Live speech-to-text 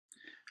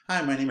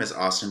Hi, my name is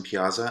Austin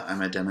Piazza.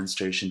 I'm a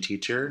demonstration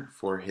teacher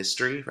for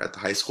history at the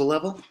high school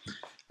level.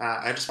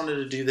 I just wanted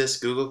to do this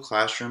Google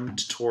Classroom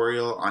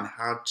tutorial on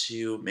how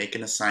to make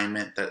an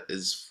assignment that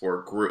is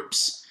for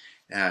groups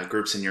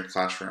in your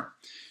classroom.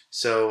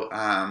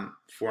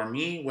 For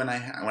me, when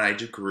I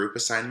do group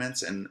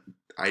assignments, and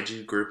I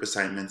do group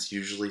assignments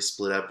usually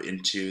split up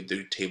into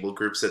the table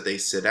groups that they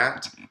sit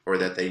at or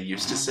that they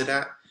used to sit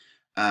at.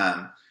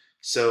 Um,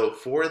 so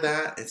for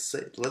that,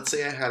 let's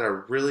say I had a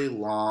really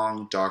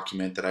long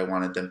document that I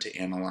wanted them to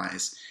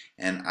analyze,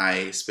 and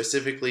I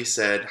specifically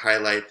said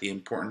highlight the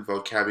important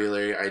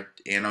vocabulary. I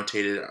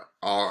annotated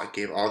I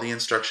gave all the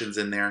instructions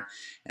in there,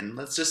 and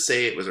let's just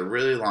say it was a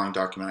really long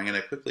document. I'm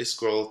going to quickly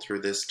scroll through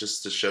this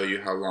just to show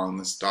you how long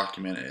this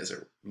document is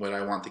or what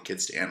I want the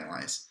kids to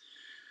analyze.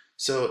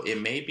 So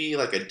it may be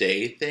like a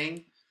day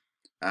thing,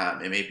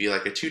 it may be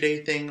like a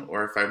 2-day thing,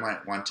 or if I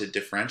might want to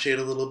differentiate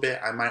a little bit,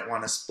 I might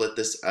want to split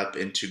this up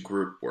into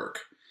group work.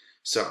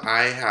 So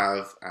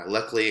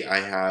luckily, I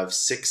have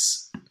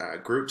 6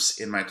 groups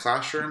in my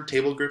classroom,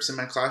 table groups in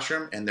my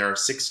classroom, and there are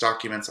 6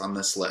 documents on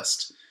this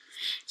list.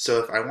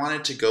 So if I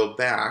wanted to go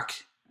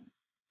back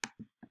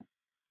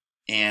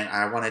and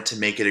I wanted to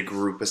make it a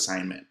group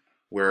assignment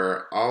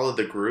where all of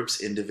the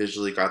groups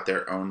individually got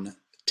their own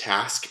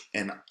task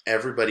and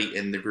everybody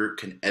in the group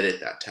can edit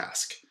that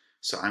task.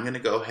 So I'm going to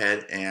go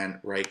ahead and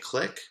right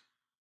click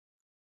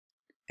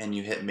and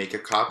you hit make a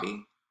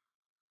copy.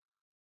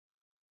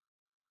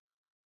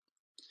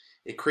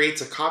 It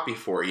creates a copy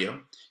for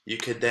you. You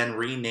could then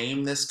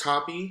rename this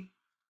copy.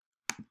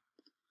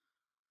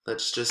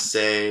 Let's just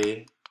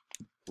say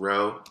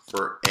row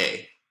for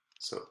A.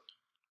 So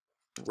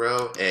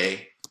row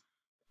A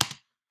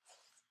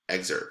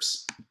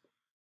excerpts.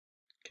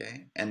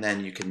 Okay, and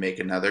then you can make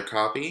another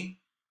copy.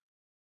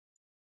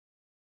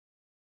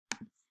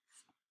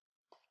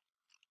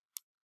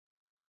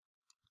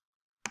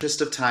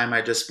 Just of time,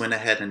 I just went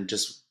ahead and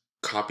just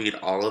copied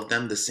all of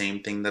them, the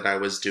same thing that I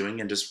was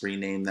doing, and just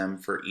renamed them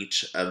for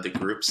each of the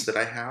groups that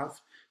I have.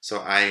 So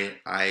I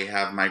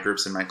have my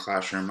groups in my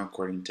classroom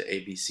according to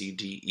A, B, C,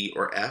 D, E,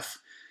 or F.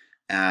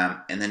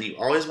 And then you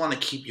always want to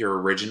keep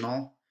your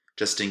original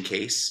just in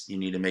case you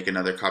need to make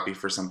another copy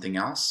for something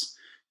else.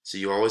 So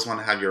you always want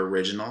to have your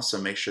original, so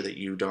make sure that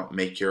you don't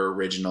make your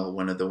original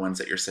one of the ones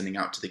that you're sending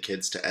out to the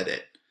kids to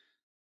edit.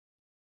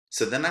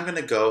 So then I'm going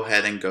to go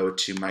ahead and go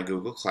to my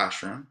Google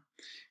Classroom,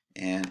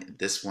 and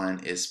this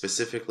one is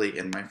specifically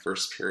in my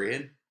first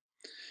period.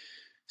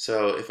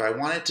 So if I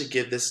wanted to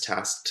give this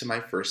task to my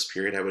first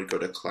period, I would go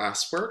to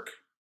classwork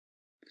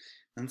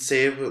and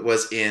say if it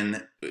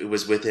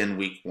was within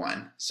week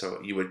 1. So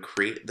you would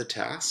create the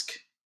task,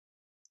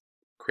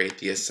 create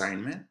the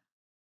assignment,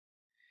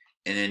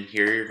 and in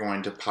here you're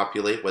going to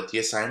populate what the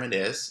assignment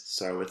is.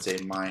 So I would say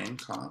Mein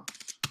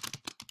Kampf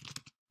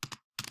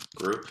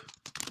group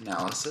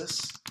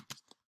analysis,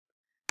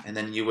 and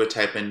then you would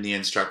type in the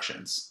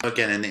instructions.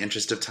 Again, in the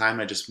interest of time,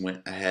 I just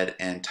went ahead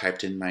and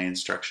typed in my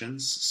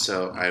instructions.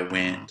 So I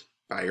went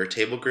by your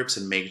table groups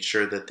and made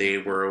sure that they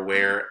were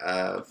aware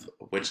of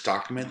which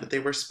document that they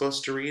were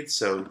supposed to read.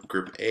 So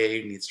group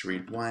A needs to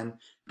read 1,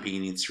 B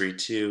needs to read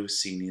 2,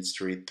 C needs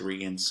to read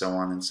 3, and so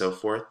on and so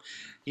forth.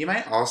 You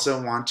might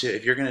also want to,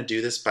 if you're going to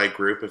do this by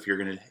group, if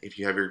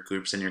you have your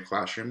groups in your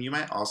classroom, you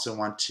might also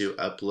want to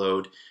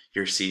upload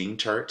your seating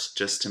charts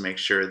just to make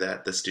sure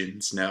that the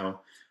students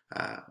know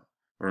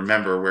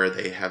remember where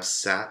they have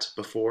sat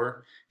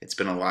before. It's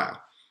been a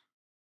while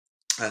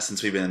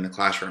since we've been in the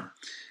classroom.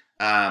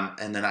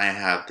 And then I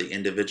have the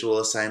individual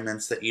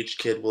assignments that each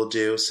kid will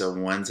do. So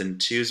 1s and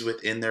 2s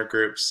within their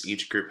groups.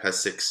 Each group has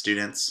 6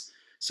 students.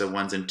 So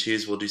 1s and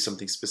 2s will do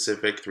something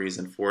specific. 3s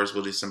and 4s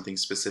will do something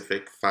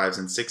specific. 5s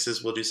and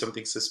 6s will do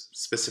something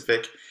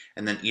specific.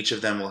 And then each of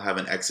them will have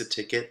an exit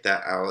ticket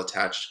that I'll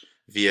attach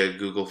via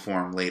Google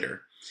Form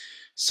later.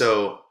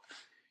 So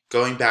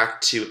going back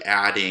to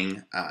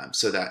adding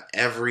so that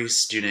every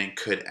student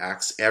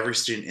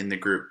in the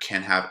group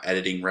can have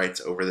editing rights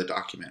over the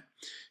document.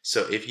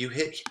 So if you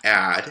hit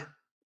add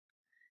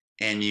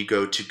and you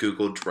go to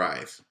Google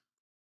Drive,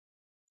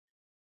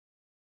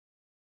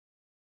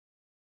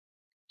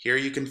 here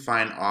you can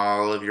find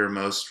all of your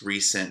most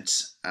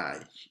recent,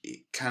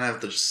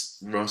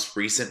 most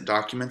recent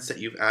documents that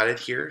you've added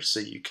here. So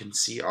you can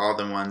see all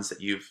the ones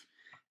that you've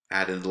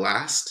added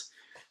last.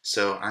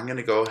 So I'm going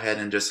to go ahead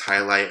and just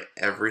highlight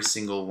every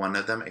single one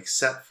of them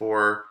except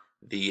for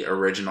the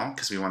original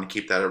because we want to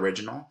keep that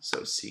original.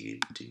 So C,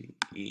 D,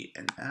 E,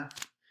 and F.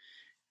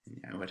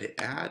 And I would hit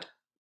add.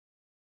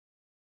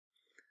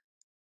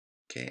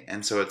 Okay,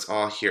 and so it's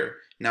all here.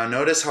 Now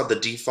notice how the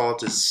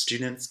default is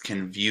students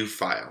can view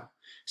file.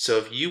 So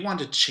if you want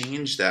to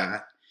change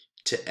that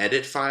to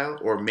edit file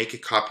or make a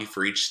copy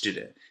for each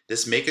student,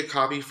 this make a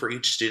copy for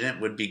each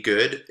student would be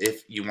good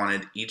if you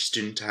wanted each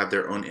student to have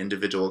their own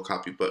individual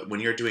copy. But when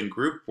you're doing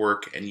group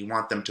work and you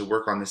want them to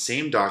work on the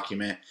same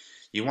document,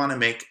 you want to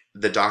make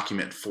the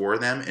document for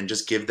them and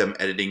just give them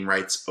editing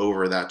rights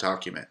over that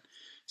document.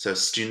 So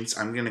students,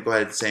 I'm going to go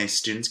ahead and say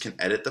students can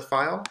edit the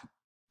file,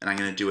 and I'm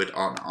going to do it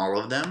on all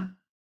of them.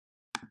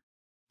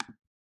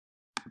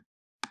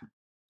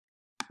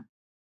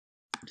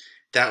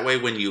 That way,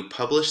 when you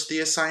publish the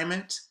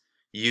assignment,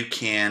 you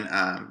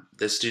can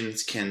the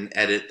students can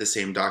edit the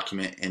same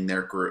document in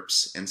their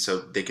groups, and so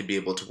they could be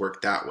able to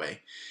work that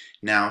way.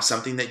 Now,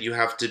 something that you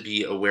have to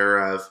be aware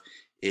of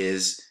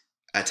is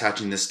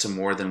attaching this to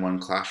more than one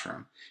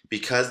classroom.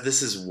 Because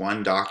this is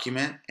one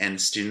document and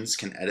students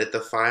can edit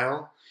the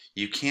file,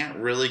 you can't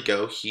really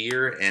go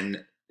here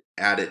and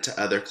add it to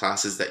other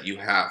classes that you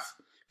have,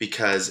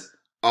 because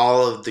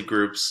all of the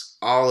groups,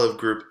 all of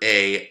group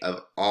A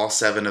of all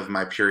 7 of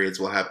my periods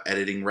will have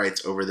editing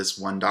rights over this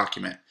one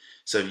document.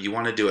 So if you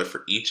want to do it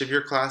for each of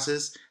your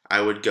classes,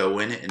 I would go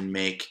in and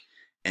make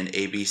an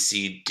A, B,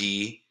 C,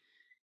 D,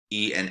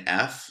 E, and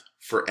F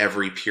for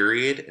every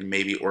period and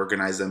maybe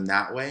organize them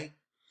that way.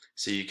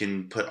 So you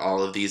can put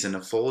all of these in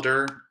a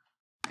folder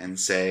and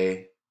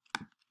say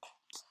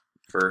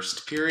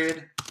first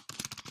period.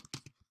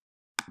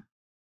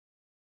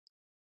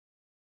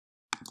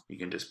 You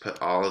can just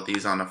put all of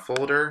these on a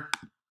folder.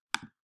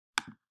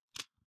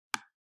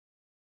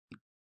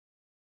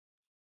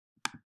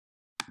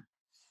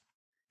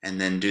 And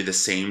then do the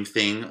same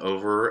thing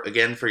over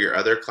again for your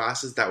other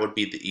classes. That would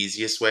be the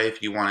easiest way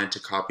if you wanted to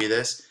copy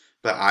this.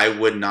 But I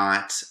would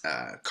not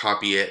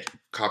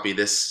copy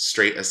this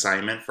straight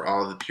assignment for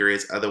all of the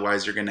periods.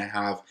 Otherwise, you're going to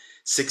have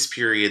 6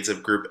 periods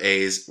of group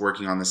A's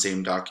working on the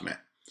same document.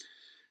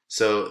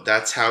 So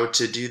that's how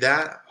to do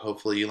that.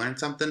 Hopefully you learned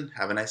something.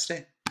 Have a nice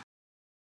day.